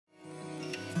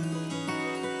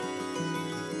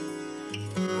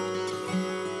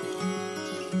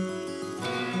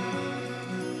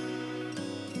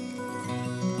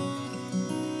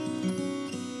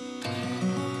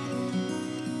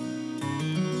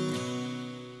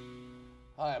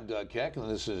I'm Doug Keck, and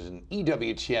this is an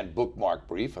EWTN bookmark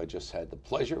brief. I just had the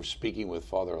pleasure of speaking with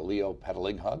Father Leo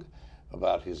Patalinghug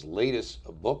about his latest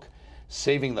book,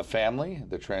 Saving the Family,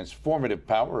 the Transformative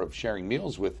Power of Sharing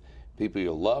Meals with People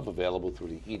You Love, available through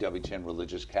the EWTN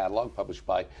Religious Catalog, published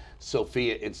by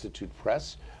Sophia Institute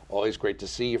Press. Always great to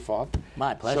see you, Father.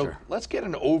 My pleasure. So let's get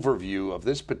an overview of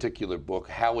this particular book,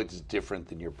 how it's different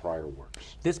than your prior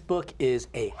works. This book is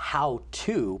a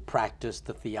how-to practice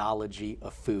the theology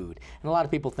of food. And a lot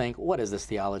of people think, what is this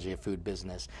theology of food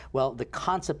business? Well, the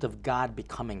concept of God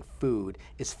becoming food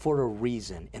is for a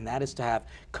reason, and that is to have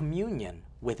communion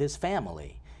with his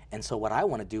family. And so what I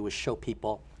want to do is show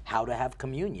people how to have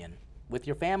communion with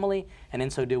your family, and in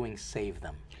so doing, save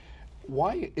them.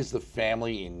 Why is the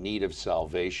family in need of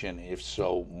salvation, if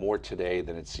so, more today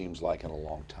than it seems like in a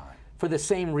long time? For the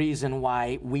same reason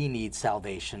why we need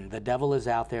salvation. The devil is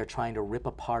out there trying to rip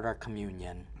apart our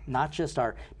communion, not just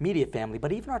our immediate family,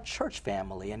 but even our church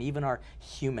family and even our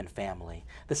human family.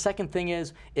 The second thing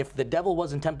is, if the devil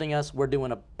wasn't tempting us, we're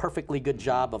doing a perfectly good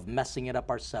job of messing it up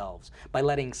ourselves by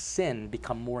letting sin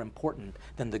become more important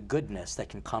than the goodness that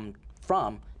can come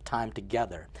from time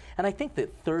together. And I think the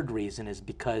third reason is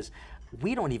because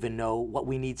we don't even know what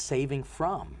we need saving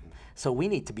from. So we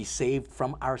need to be saved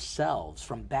from ourselves,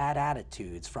 from bad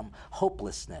attitudes, from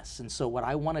hopelessness. And so what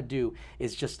I want to do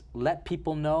is just let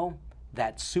people know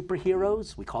that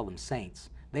superheroes, we call them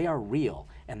saints, they are real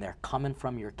and they're coming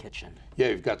from your kitchen. Yeah,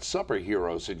 you've got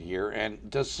superheroes in here, and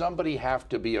does somebody have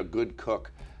to be a good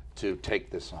cook to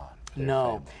take this on?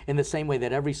 No, in the same way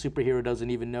that every superhero doesn't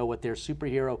even know what their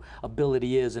superhero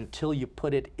ability is until you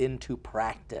put it into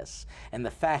practice. And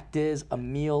the fact is, a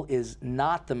meal is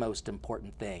not the most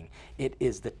important thing. It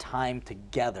is the time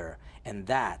together, and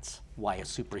that's why a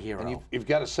superhero. And you've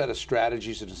got a set of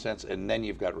strategies in a sense, and then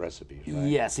you've got recipes, right?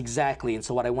 Yes, exactly. And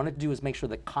so what I wanted to do is make sure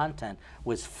the content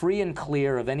was free and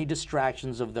clear of any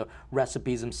distractions of the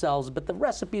recipes themselves, but the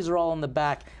recipes are all in the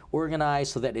back,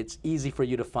 organized so that it's easy for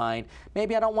you to find.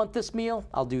 Maybe I don't want this meal,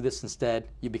 I'll do this instead.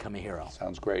 You become a hero.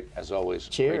 Sounds great, as always.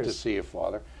 Cheers. Great to see you,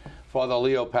 Father. Father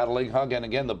Leo Patalinghug, and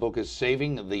again, the book is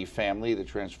Saving the Family, the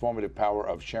Transformative Power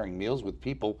of Sharing Meals with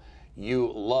People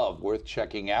You Love. Worth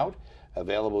checking out.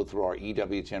 Available through our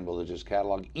EWTN Religious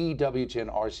Catalog,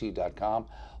 EWTNRC.com.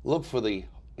 Look for the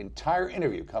entire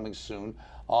interview coming soon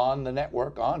on the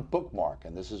network on Bookmark.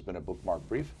 And this has been a Bookmark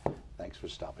Brief. Thanks for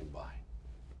stopping by.